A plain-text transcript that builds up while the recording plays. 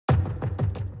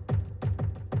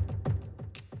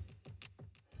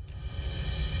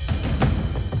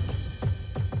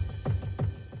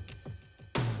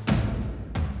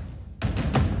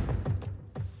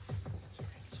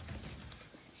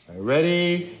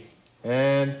Ready,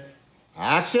 and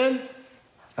action!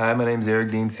 Hi, my name's Eric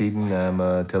Dean Seaton. I'm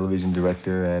a television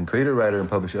director and creator, writer, and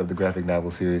publisher of the graphic novel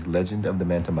series Legend of the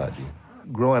Mantamaji.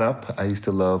 Growing up, I used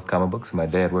to love comic books. My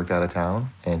dad worked out of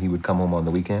town, and he would come home on the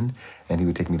weekend, and he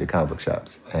would take me to comic book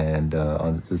shops. And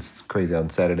it was crazy. On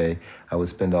Saturday, I would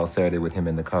spend all Saturday with him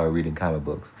in the car reading comic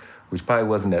books, which probably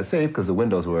wasn't that safe because the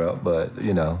windows were up, but,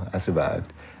 you know, I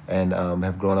survived. And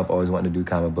have grown up always wanting to do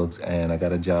comic books, and I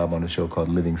got a job on a show called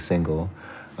Living Single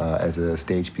as a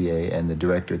stage PA, and the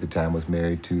director at the time was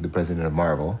married to the president of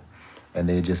Marvel, and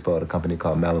they had just bought a company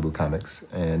called Malibu Comics,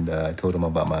 and I told them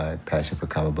about my passion for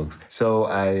comic books. So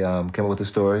I came up with a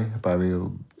story probably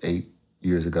 8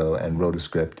 years ago and wrote a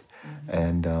script,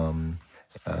 and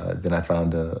then I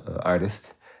found an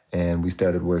artist, and we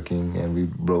started working, and we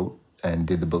wrote and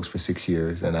did the books for 6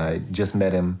 years, and I just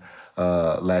met him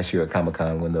last year at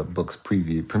Comic-Con when the books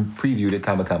previewed at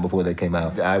Comic-Con before they came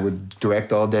out. I would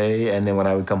direct all day, and then when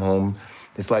I would come home,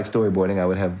 it's like storyboarding.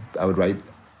 I would write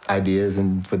ideas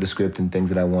and for the script and things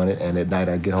that I wanted, and at night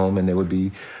I'd get home and there would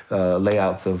be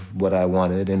layouts of what I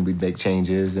wanted, and we'd make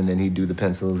changes, and then he'd do the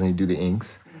pencils and he'd do the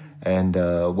inks. And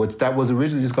that was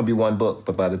originally just gonna be one book,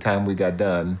 but by the time we got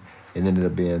done, it ended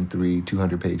up being 3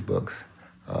 200-page books.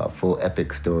 Full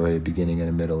epic story, beginning and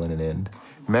a middle and an end.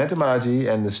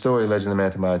 Mantamaji and the story Legend of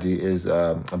Mantamaji is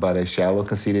about a shallow,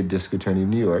 conceited district attorney of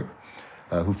New York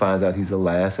who finds out he's the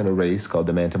last in a race called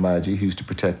the Mantamaji who used to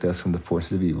protect us from the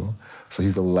forces of evil. So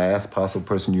he's the last possible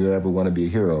person you ever want to be a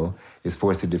hero, is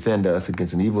forced to defend us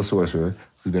against an evil sorcerer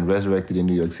who's been resurrected in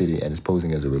New York City and is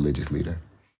posing as a religious leader.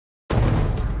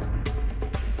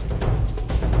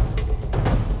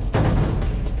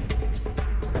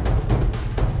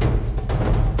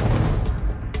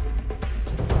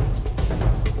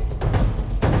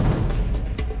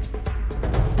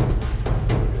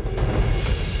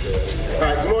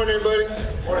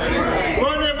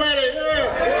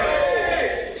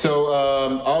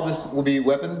 All this will be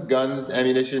weapons, guns,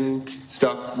 ammunition,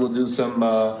 stuff. We'll do some,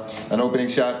 an opening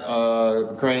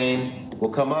shot, crane will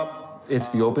come up. It's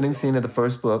the opening scene of the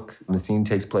first book. The scene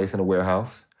takes place in a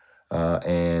warehouse,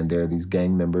 and there are these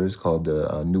gang members called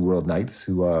the New World Knights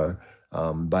who are,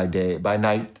 by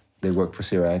night, they work for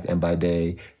Sirac, and by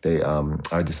day, they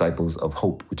are disciples of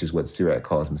Hope, which is what Sirac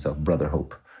calls himself, Brother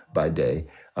Hope, by day.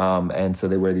 And so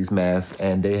they wear these masks,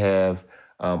 and they have,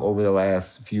 over the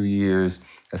last few years,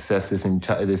 assess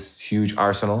this huge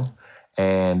arsenal,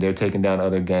 and they're taking down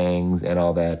other gangs and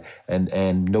all that.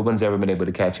 And no one's ever been able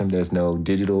to catch them. There's no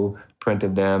digital print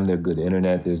of them. They're good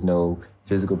internet. There's no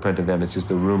physical print of them. It's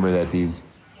just a rumor that these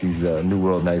New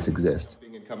World Knights exist.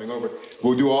 Coming over,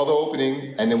 we'll do all the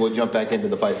opening, and then we'll jump back into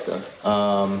the fight stuff.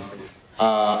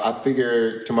 I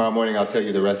figure tomorrow morning I'll tell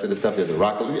you the rest of the stuff. There's a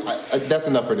rocket. That's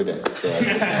enough for today. So,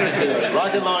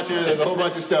 rocket launcher. There's a whole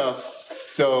bunch of stuff.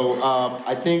 So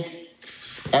I think.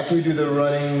 After we do the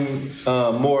running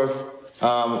morph,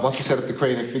 once we set up the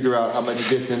crane and figure out how much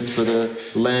distance for the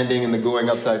landing and the going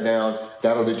upside down,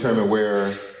 that'll determine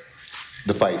where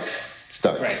the fight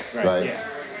starts, right?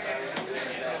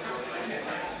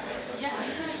 Yeah.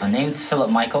 My name's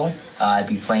Philip Michael. I'll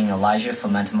be playing Elijah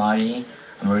from Mantamaji.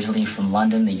 I'm originally from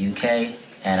London, the UK,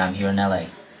 and I'm here in LA.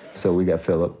 So we got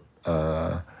Philip,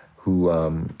 who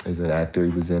is an actor.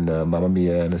 He was in Mamma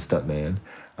Mia and a stuntman.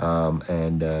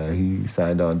 And he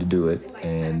signed on to do it,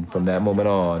 and from that moment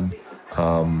on,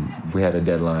 we had a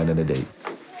deadline and a date.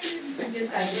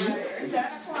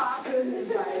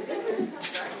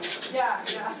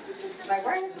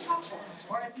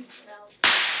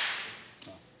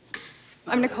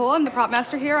 I'm Nicole, I'm the prop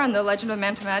master here on the Legend of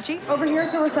Mantamaji. Over here,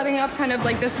 so we're setting up kind of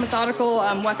like this methodical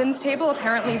weapons table.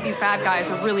 Apparently these bad guys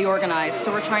are really organized,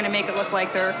 so we're trying to make it look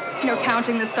like they're,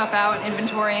 counting this stuff out,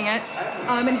 inventorying it.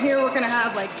 And here we're gonna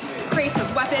have like crates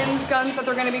of weapons, guns that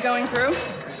they're gonna be going through.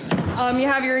 You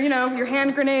have your, your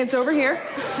hand grenades over here.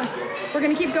 We're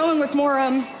gonna keep going with more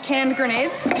canned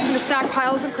grenades. We're gonna stack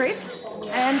piles of crates.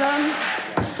 And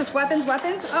just weapons.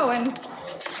 Oh, and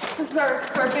this is our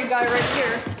big guy right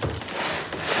here.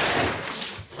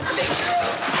 Our big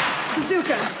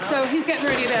bazooka. So he's getting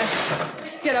ready to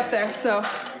get up there. So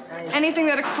anything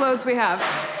that explodes, we have.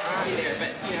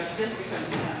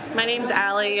 My name's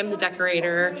Allie. I'm the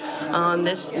decorator on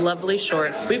this lovely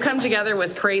short. We've come together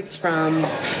with crates from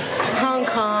Hong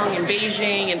Kong, Hong and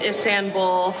Beijing and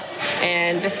Istanbul,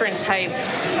 and different types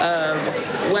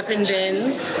of weapon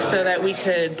bins so that we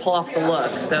could pull off the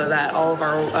look, so that all of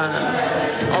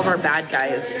our bad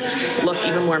guys look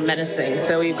even more menacing.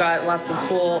 So we've got lots of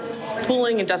cool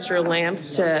cooling industrial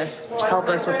lamps to help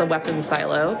us with the weapon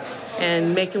silo,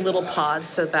 and making little pods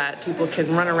so that people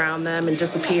can run around them and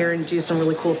disappear and do some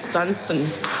really cool stunts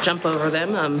and jump over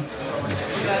them.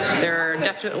 They're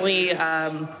definitely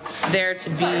there to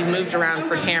be moved around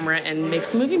for camera and make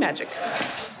some movie magic.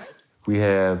 We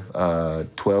have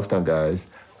 12 stunt guys,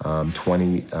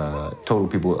 20 total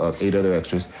people, 8 other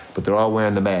extras, but they're all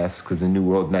wearing the masks because the New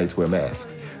World Knights wear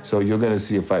masks. So you're going to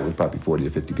see a fight with probably 40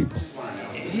 or 50 people.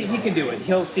 He can do it.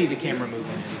 He'll see the camera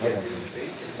moving.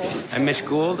 I'm Mitch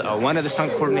Gould, one of the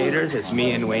stunt coordinators. It's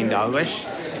me and Wayne Dalglish.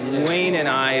 Wayne and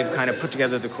I have kind of put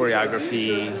together the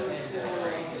choreography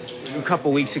a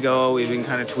couple weeks ago. We've been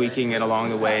kind of tweaking it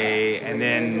along the way, and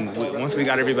then once we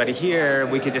got everybody here,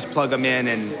 we could just plug them in,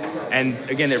 and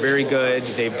again, they're very good.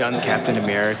 They've done Captain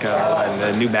America and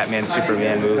the new Batman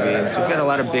Superman movie, and so we've got a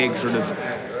lot of big sort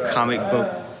of comic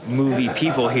book movie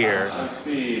people here.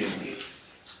 Speed.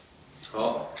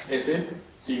 Call. Hey, speed.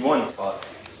 Scene 1.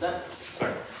 Step.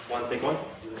 Sorry. 1, take 1.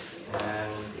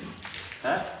 And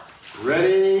that.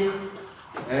 Ready,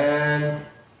 and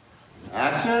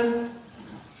action.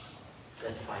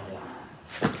 Let's find out.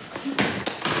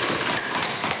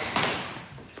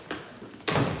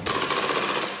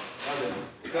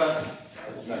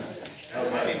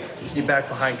 Be back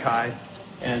behind Kai,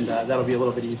 and that'll be a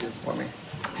little bit easier for me.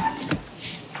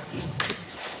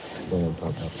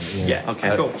 Yeah,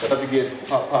 okay, cool. I have to get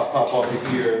pop off of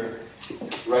here,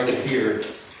 right here.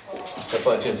 That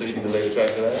punch in so you can delay the track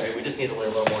for that. Okay, we just need to lay a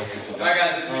little more here. All right,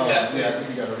 guys, it's reset. Yeah, I think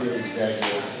you got to really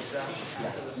exaggerate.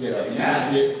 Yeah,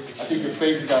 I think your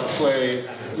face got to play,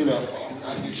 you know,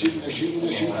 I see shooting, I got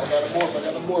to morph,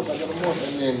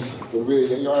 and then but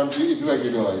really, your arms, it's like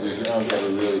you're doing like this, your arms got to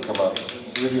really come up.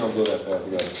 You really don't go that fast,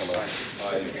 you got to come up.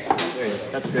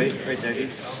 That's great, right there.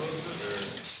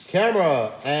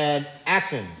 Camera, and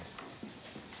action.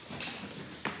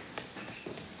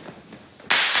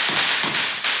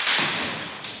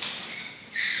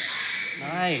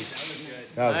 Nice.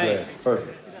 That was great.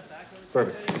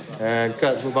 Perfect. And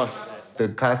cut, move on. The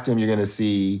costume you're gonna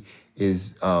see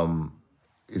is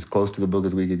close to the book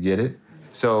as we could get it.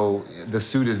 So the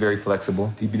suit is very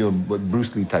flexible. He'd be doing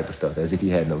Bruce Lee type of stuff, as if he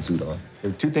had no suit on.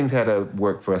 The 2 things had to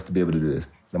work for us to be able to do this.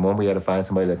 Number 1, we had to find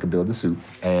somebody that could build the suit,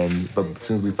 but as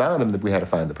soon as we found them, we had to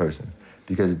find the person,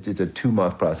 because it's a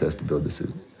 2-month process to build the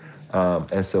suit.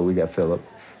 And so we got Philip.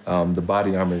 The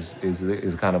body armor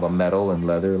is kind of a metal and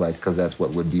leather, because that's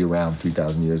what would be around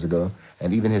 3,000 years ago.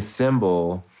 And even his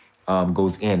symbol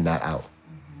goes in, not out.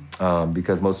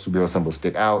 Because most superhero symbols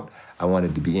stick out, I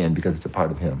wanted to be in because it's a part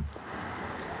of him.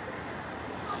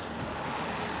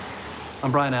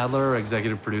 I'm Brian Adler,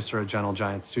 executive producer at Gentle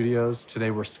Giant Studios.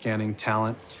 Today we're scanning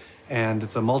talent, and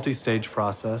it's a multi-stage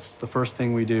process. The first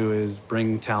thing we do is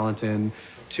bring talent in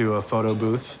to a photo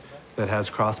booth that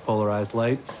has cross-polarized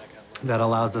light that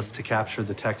allows us to capture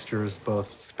the textures,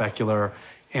 both specular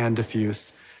and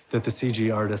diffuse, that the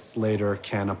CG artists later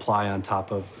can apply on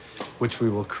top of, which we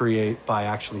will create by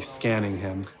actually scanning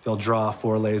him. They'll draw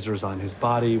 4 lasers on his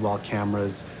body while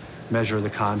cameras measure the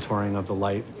contouring of the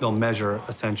light. They'll measure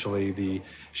essentially the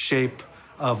shape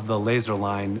of the laser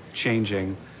line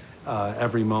changing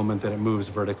every moment that it moves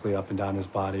vertically up and down his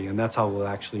body. And that's how we'll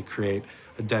actually create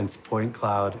a dense point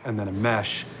cloud and then a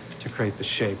mesh to create the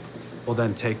shape. We'll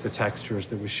then take the textures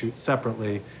that we shoot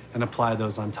separately and apply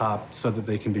those on top so that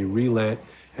they can be relit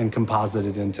and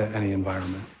composited into any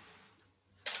environment.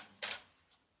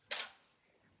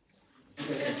 And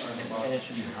it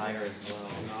should be higher as well.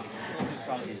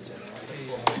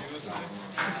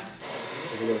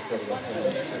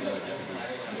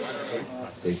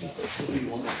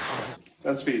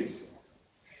 Gun speeds.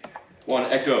 1,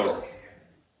 ecto.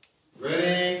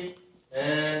 Ready,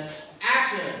 and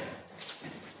action.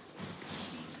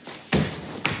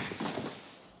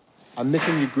 I'm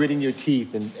missing you gritting your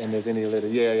teeth and there's any little,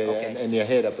 Okay. and your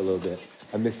head up a little bit.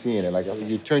 I miss seeing it. Like,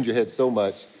 you turned your head so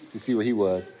much to see where he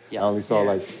was. Yeah. I only saw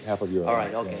like half of your All arm.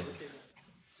 right, okay. Yeah.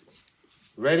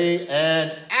 Ready,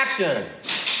 and action.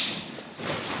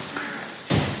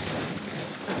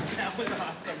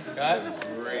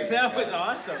 That was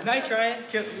awesome. Nice, Ryan. We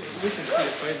can see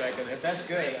the playback of that. That's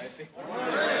good, I think.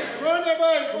 Run,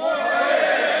 everybody, come on.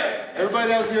 Everybody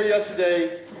that was here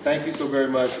yesterday, thank you so very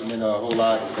much. I mean, a whole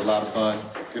lot. It was a lot of fun.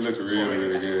 It looked really,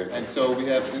 really good. And so we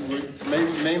have,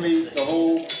 mainly the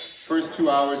whole first 2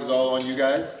 hours is all on you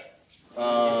guys.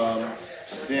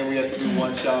 Then we have to do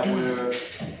one shot where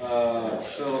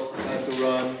Phil has to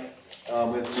run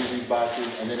with these boxes,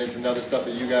 and then it's another stuff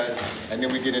that you guys, and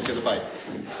then we get into the fight.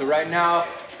 So right now,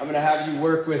 I'm gonna have you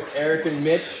work with Eric and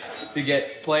Mitch to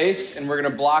get placed, and we're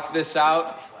gonna block this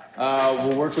out.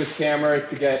 We'll work with camera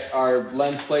to get our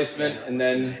lens placement, and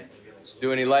then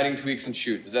do any lighting tweaks and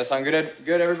shoot. Does that sound good?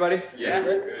 Good, everybody? Yeah.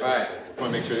 All right. I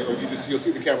want to make sure, you'll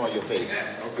see the camera on your face.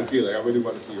 You feel it. I really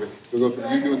want to see it. We'll go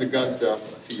from you doing the gun stuff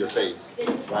to your face,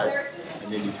 right?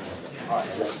 And then you turn it. All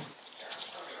right.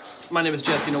 My name is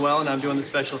Jesse Noel, and I'm doing the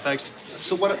special effects.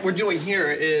 So what we're doing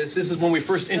here is, this is when we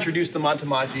first introduced the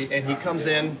Mantamaji, and he comes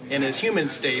in his human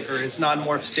state, or his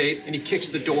non-morph state, and he kicks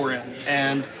the door in.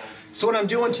 And so what I'm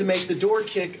doing to make the door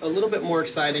kick a little bit more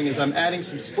exciting is I'm adding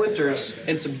some splinters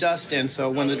and some dust in, so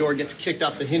when the door gets kicked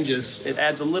off the hinges, it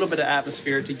adds a little bit of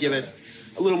atmosphere to give it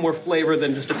a little more flavor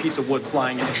than just a piece of wood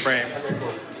flying in the frame.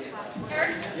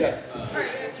 Yeah.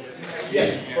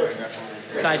 Yeah.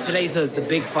 So today's the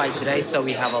big fight today, so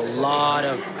we have a lot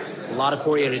of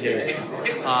choreo to do.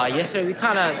 Yesterday we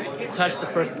kind of touched the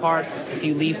first part, a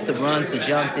few leaps, the runs, the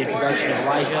jumps, the introduction of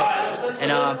Elijah,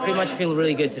 and pretty much feeling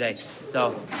really good today.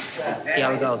 So see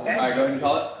how it goes. All right, go ahead and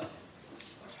call it.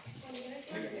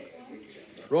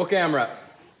 Roll camera.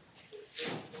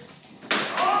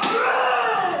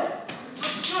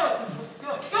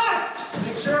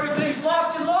 Make sure everything's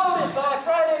locked and loaded by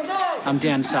Friday night. I'm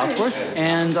Dan Southworth,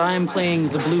 and I'm playing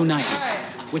the Blue Knights,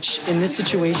 which in this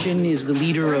situation is the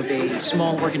leader of a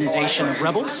small organization of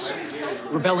rebels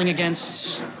rebelling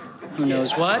against who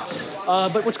knows what.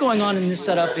 But what's going on in this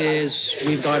setup is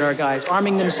we've got our guys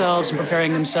arming themselves and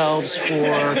preparing themselves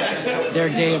for their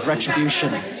day of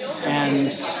retribution.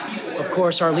 And of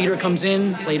course, our leader comes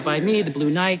in, played by me, the Blue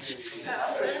Knights,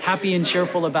 happy and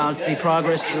cheerful about the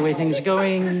progress, the way things are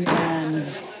going,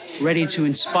 and ready to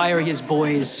inspire his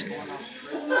boys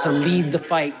to lead the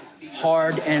fight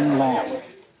hard and long.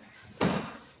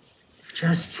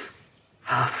 Just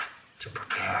have to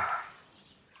prepare.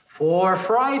 For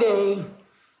Friday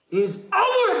is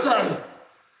our day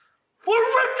for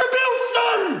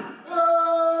retribution!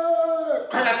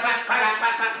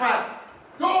 Clap.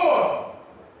 Door!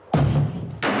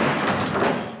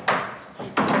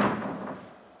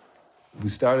 We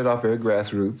started off very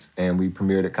grassroots, and we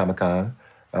premiered at Comic-Con,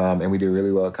 and we did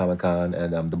really well at Comic-Con,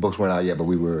 and the books weren't out yet, but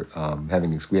we were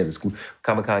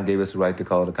Comic-Con gave us the right to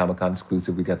call it a Comic-Con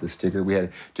exclusive. We got the sticker. We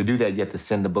had to do that. You have to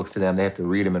send the books to them. They have to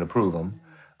read them and approve them,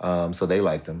 so they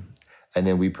liked them. And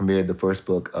then we premiered the first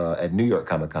book at New York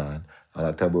Comic-Con on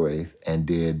October 8th and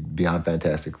did Beyond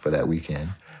Fantastic for that weekend.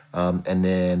 And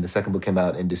then the second book came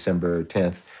out in December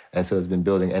 10th, and so it's been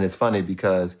building. And it's funny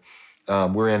because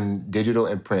we're in digital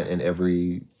and print in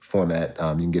every format.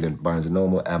 You can get it in Barnes &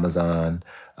 Noble, Amazon,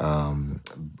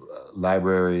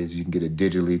 libraries. You can get it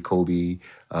digitally, Kobe,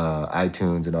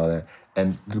 iTunes, and all that.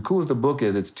 And the coolest the book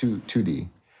is, it's 2D.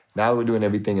 Now we're doing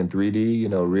everything in 3D,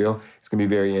 real. It's gonna be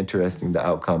very interesting, the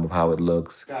outcome of how it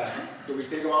looks. Got it. So we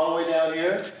take them all the way down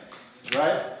here,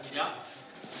 right? Yeah.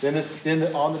 Then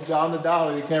on the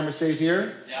dolly, the camera stays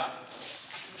here. Yeah.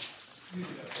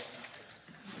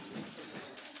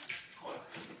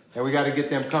 And we got to get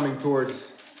them coming towards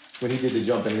when he did the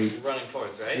jump and leap. Running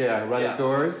towards, right? Yeah, running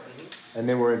towards, and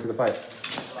then we're into the fight.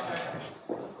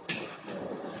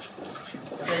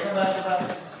 Okay, come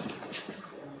back.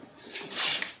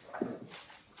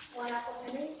 One apple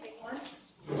Henry, take one.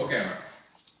 Roll camera.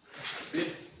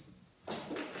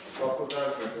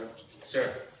 Sure.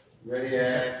 Ready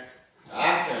and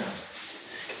action.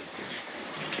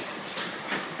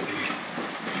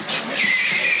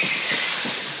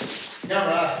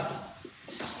 Camera.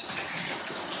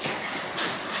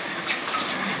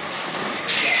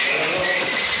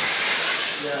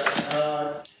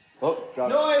 Drop.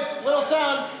 Noise, little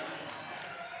sound.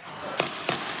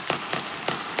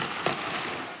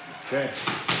 Okay.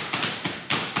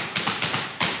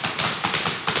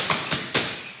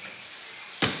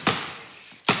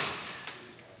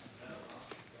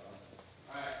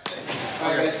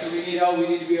 All right, so we need help. We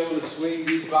need to be able to swing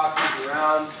these boxes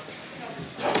around.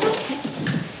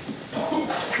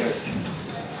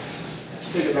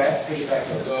 Take it back.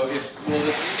 So if we'll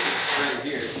just right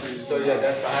here. So yeah,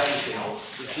 that's behind the scene.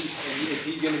 Is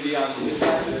he going to be on this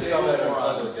side of the table or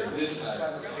on this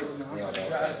side?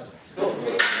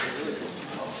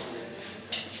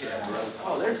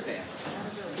 Oh, there's Sam.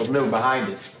 But remember, behind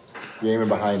it. You're aiming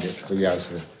behind it. So yeah,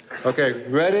 so. Okay,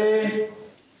 ready?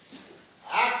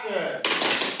 Action!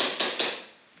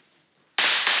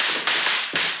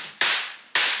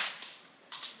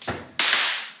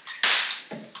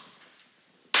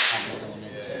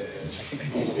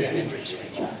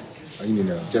 Oh, you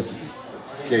mean Jesse?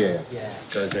 Yeah.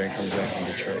 Goes there and comes back from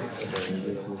Detroit.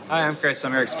 Hi, I'm Chris.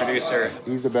 I'm Eric's producer.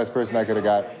 He's the best person I could have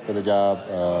got for the job.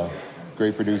 He's a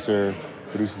great producer.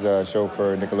 Produces a show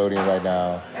for Nickelodeon right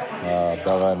now,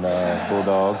 Bella and the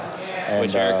Bulldogs. And,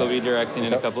 Which Eric will be directing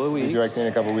in a couple of weeks. He's directing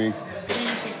in a couple of weeks.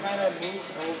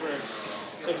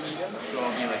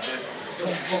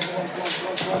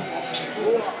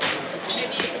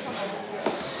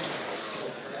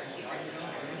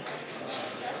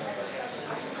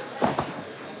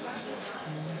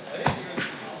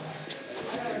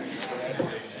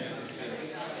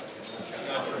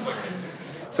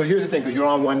 So here's the thing, because you're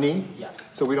on one knee,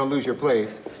 so we don't lose your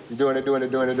place. You're doing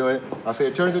it. I'll say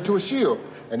it turns into a shield,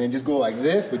 and then just go like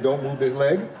this, but don't move this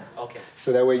leg. Okay.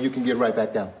 So that way you can get right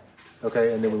back down.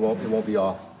 Okay, and then it won't be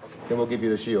off. Then we'll give you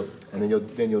the shield, and then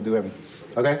you'll do everything.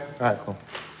 Okay? All right, cool.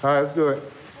 All right, let's do it.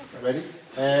 Ready?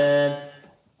 And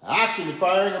action. You're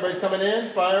firing. Everybody's coming in.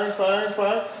 Firing.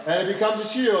 And it becomes a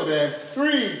shield. And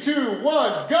 3, 2,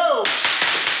 1, go!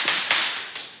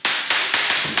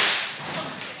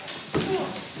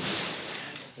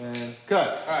 And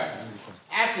cut. All right.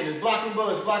 Action is blocking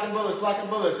bullets.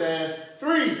 And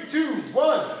 3, 2,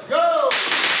 1, go!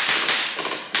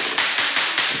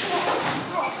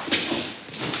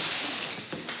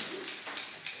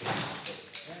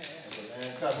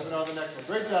 And cut. Moving on to the next one.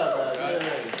 Great job, guys.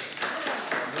 Yay.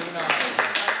 Moving on.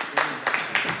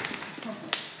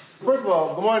 First of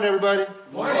all, good morning, everybody.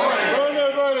 Good morning. Good morning,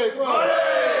 everybody. Come on.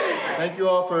 Thank you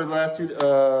all for the last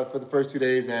for the first 2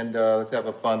 days, and let's have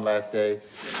a fun last day.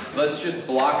 Let's just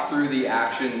block through the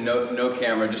action, no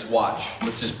camera, just watch.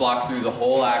 Let's just block through the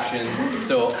whole action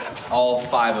so all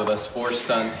 5 of us, 4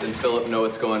 stunts, and Philip know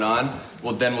what's going on.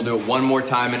 Then we'll do it one more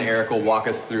time, and Eric will walk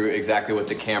us through exactly what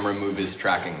the camera move is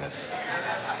tracking this.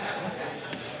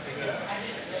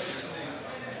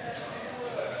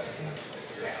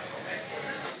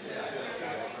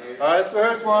 All right, it's the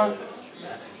first one.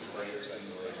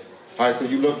 All right, so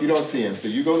you don't see him. So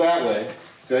you go that way.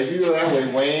 So as you go that way,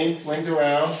 Wayne swings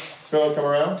around. Philip, come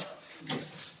around.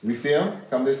 We see him,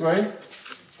 come this way.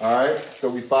 All right, so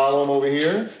we follow him over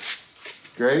here.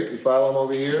 Great, we follow him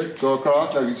over here. Go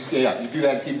across, no, you just, you do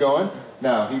that and keep going.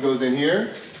 Now, he goes in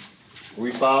here.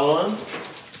 We follow him.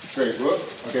 Great, whoop,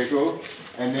 okay, cool.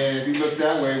 And then as he looks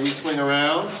that way, we swing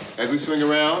around. As we swing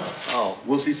around,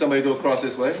 we'll see somebody go across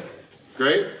this way.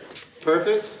 Great,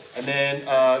 perfect. And then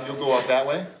you'll go up that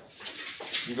way.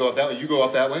 You go up that way, you go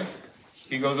up that way.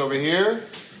 He goes over here.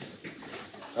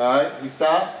 All right, he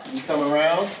stops, we come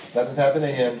around, nothing's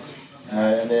happening,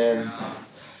 and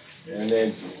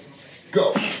then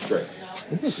go. Great.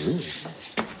 This is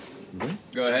really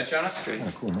Go ahead, Shauna.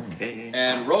 yeah, cool, man.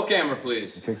 And roll camera,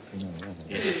 please.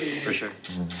 Yeah, for sure.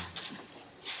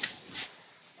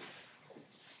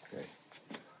 Okay.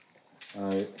 All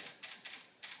right.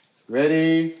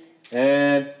 Ready,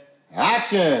 and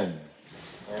action.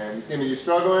 And you see me, you're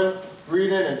struggling,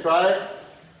 breathe in and try it.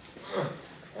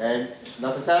 And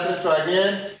nothing's happening, try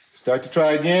again. Start to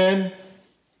try again.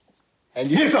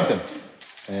 And you hear something.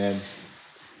 And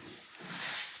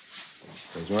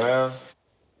goes around,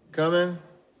 coming,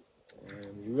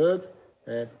 and he looks,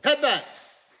 and head back.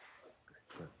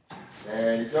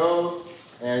 And you go,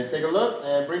 and take a look,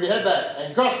 and bring your head back.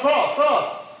 And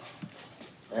cross.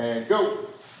 And go.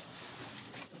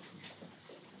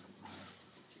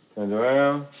 Turns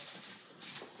around.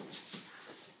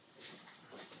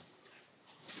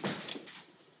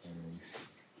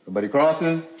 Somebody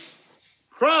crosses.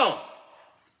 Cross!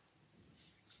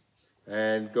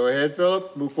 And go ahead,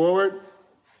 Philip. Move forward.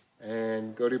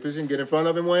 And go to your position. Get in front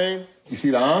of him, Wayne. You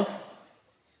see the honk?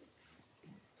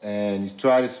 And you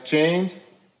try to change.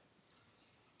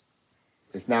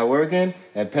 It's not working.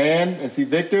 And pan and see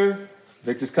Victor.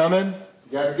 Victor's coming.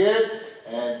 You gotta get it.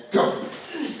 And go.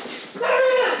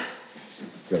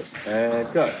 Good.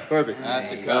 And cut. Perfect.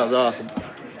 That's a cut. That was awesome.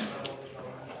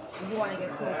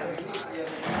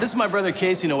 This is my brother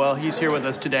Casey Noel. He's here with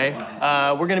us today.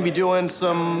 We're going to be doing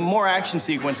some more action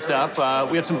sequence stuff.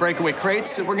 We have some breakaway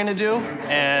crates that we're going to do,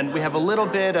 and we have a little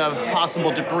bit of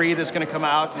possible debris that's going to come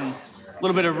out, and a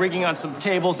little bit of rigging on some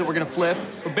tables that we're going to flip.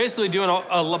 We're basically doing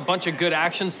a bunch of good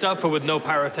action stuff, but with no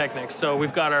pyrotechnics. So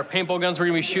we've got our paintball guns we're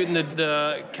going to be shooting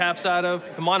the caps out of.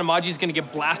 The Mantamaji's going to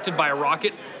get blasted by a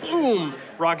rocket. Boom!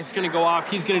 Rocket's going to go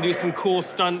off. He's going to do some cool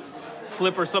stunt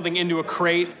flip or something into a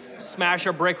crate, smash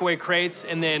our breakaway crates,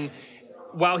 and then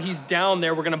while he's down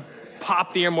there, we're gonna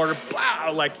pop the air mortar,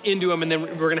 blah, like into him, and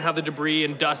then we're gonna have the debris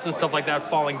and dust and stuff like that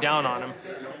falling down on him.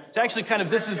 It's actually kind of,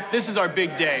 this is our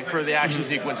big day for the action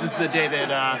sequence. This is the day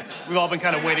that we've all been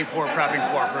kind of waiting for, prepping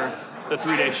for the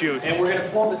 3-day shoot. And we're gonna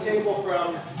pull the table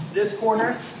from this corner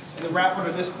and the wrap it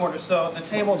to this corner. So the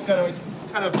table's gonna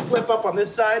kind of flip up on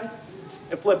this side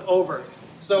and flip over.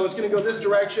 So it's going to go this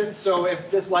direction. So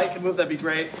if this light can move, that'd be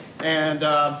great. And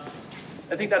I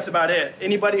think that's about it.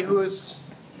 Anybody who is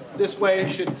this way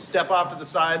should step off to the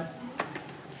side.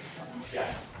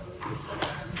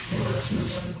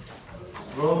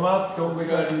 Roll them up. Don't we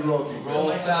gotta do roll.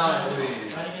 Roll sound,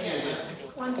 please.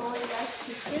 One more,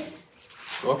 yes.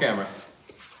 Roll camera.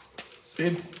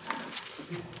 Speed.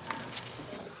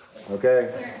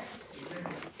 Okay.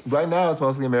 Right now it's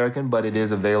mostly American, but it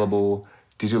is available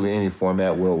digitally in any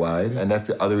format worldwide. And that's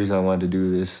the other reason I wanted to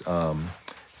do this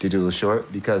digital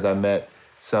short, because I met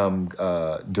some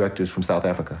directors from South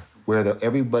Africa, where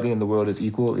everybody in the world is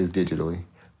equal is digitally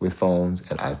with phones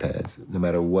and iPads. No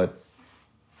matter what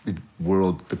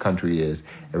world the country is,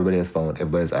 everybody has phones,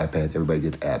 everybody has iPads, everybody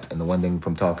gets apps. And the one thing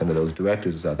from talking to those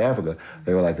directors in South Africa,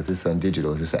 they were like, is this on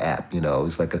digital? Is this an app? You know,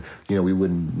 it's like a, you know, we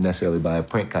wouldn't necessarily buy a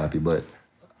print copy, but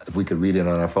if we could read it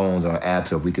on our phones or our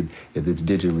apps, or if it's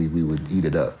digitally, we would eat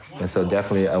it up. And so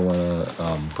definitely I want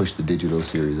to push the digital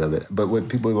series of it. But what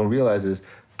people don't realize is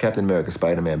Captain America,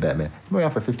 Spider-Man, Batman, they've been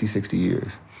around for 50, 60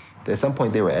 years. At some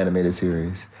point they were animated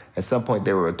series. At some point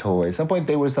they were a toy. At some point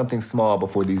they were something small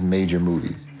before these major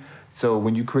movies. So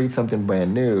when you create something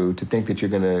brand new, to think that you're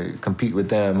going to compete with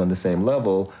them on the same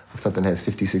level, if something has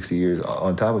 50, 60 years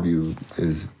on top of you,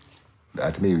 is,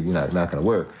 to me, you're not going to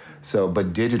work. So,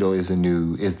 but digital is the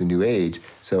new age.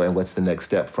 So, and what's the next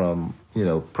step from,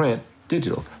 print?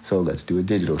 Digital. So let's do a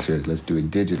digital series. Let's do it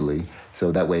digitally,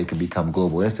 so that way it can become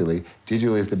global instantly.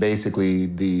 Digital is basically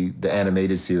the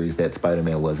animated series that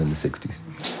Spider-Man was in the 60s.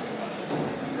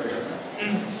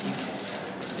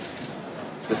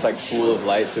 This like pool of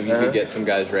light, so you could get some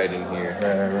guys right in here.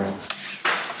 Right.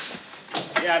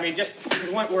 Yeah, I mean, just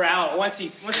we're out. Once he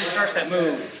starts that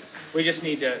move, we just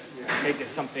need to make it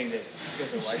something that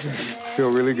gives a light.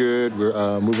 Feel really good.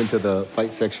 We're moving to the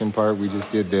fight section part. We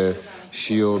just did the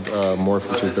shield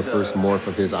morph, which is the first morph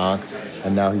of his Ankh.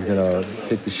 And now he's gonna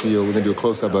take the shield, we're gonna do a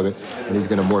close-up of it, and he's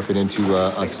gonna morph it into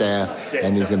a staff,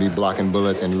 and he's gonna be blocking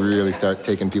bullets and really start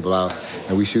taking people out.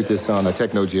 And we shoot this on a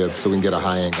techno jib so we can get a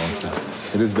high angle and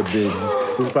stuff. And this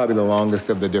is probably the longest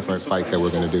of the different fights that we're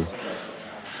gonna do.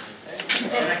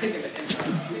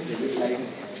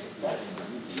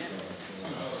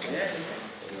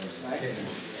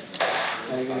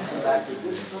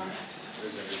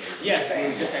 Yes,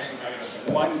 and just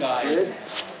actually one guy.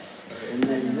 And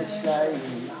then this guy.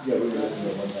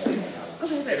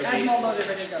 Okay, I'm all loaded,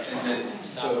 ready to go.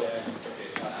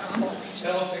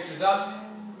 Shuttle pictures up.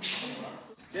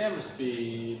 Camera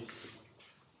speed.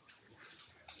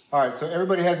 All right, so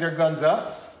everybody has their guns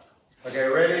up. Okay,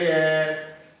 ready, and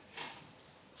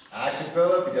action,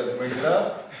 Philip. You guys bring it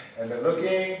up, and then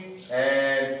looking,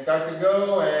 and start to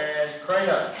go, and crane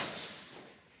up.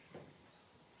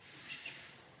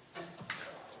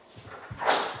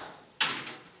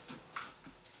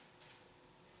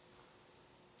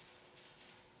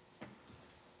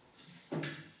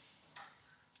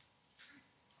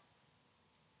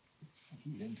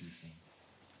 He's into some.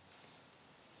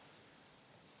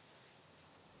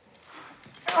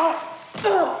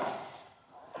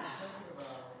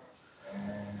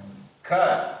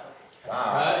 Cut.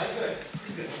 Wow. Good.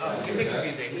 Oh, you mix a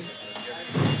few things.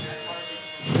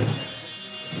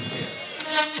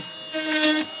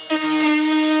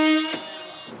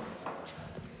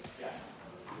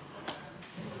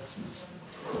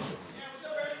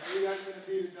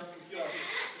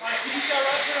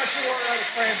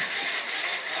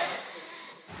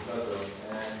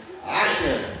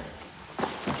 Action.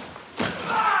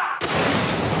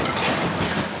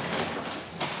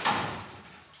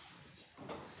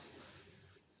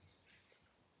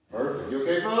 Perfect. You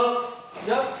okay, Philip?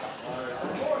 Yep.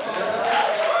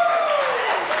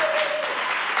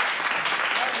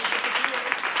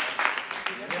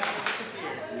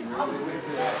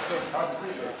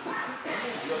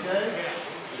 You okay?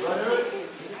 You want to do it?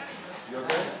 You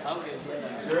okay? I'm good.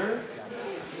 Yeah. Sure?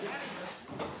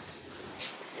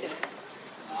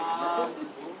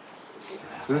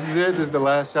 So this is it. This is the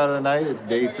last shot of the night. It's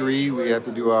day 3. We have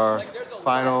to do our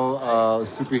final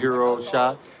superhero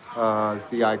shot. It's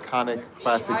the iconic,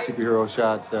 classic superhero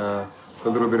shot. It's a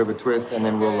little bit of a twist, and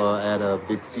then we'll add a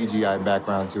big CGI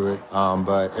background to it.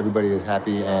 But everybody is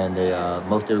happy, and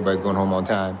most everybody's going home on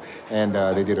time. And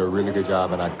they did a really good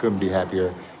job, and I couldn't be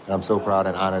happier. And I'm so proud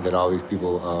and honored that all these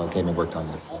people came and worked on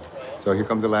this. So here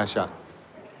comes the last shot.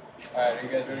 All right, are you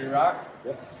guys ready to rock?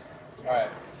 Yep. All right.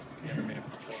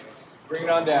 Bring it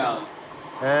on down.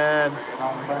 And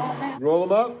roll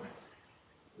them up.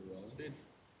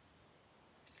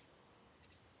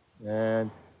 And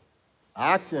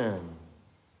action.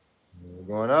 We're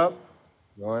going up,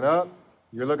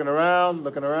 You're looking around,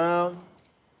 looking around,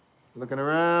 looking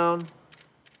around.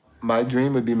 My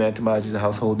dream would be Mantamaji is a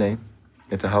household name.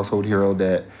 It's a household hero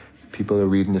that people are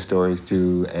reading the stories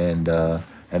to, and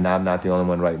I'm not the only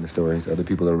one writing the stories. Other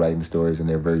people are writing the stories and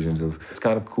their versions of. It's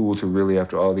kind of cool to really,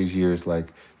 after all these years,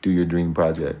 like do your dream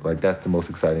project. Like that's the most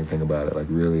exciting thing about it. Like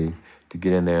really to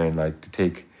get in there and like to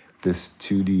take this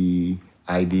 2D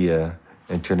idea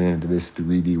and turn it into this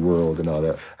 3D world and all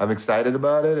that. I'm excited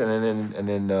about it, and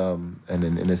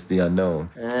then it's the unknown.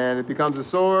 And it becomes a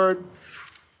sword,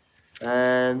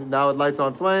 and now it lights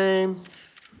on flames,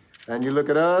 and you look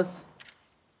at us.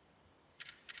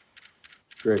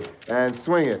 Great, and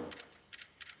swing it.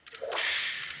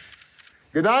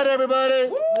 Good night,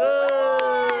 everybody.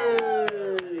 Yay!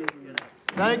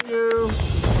 Thank you.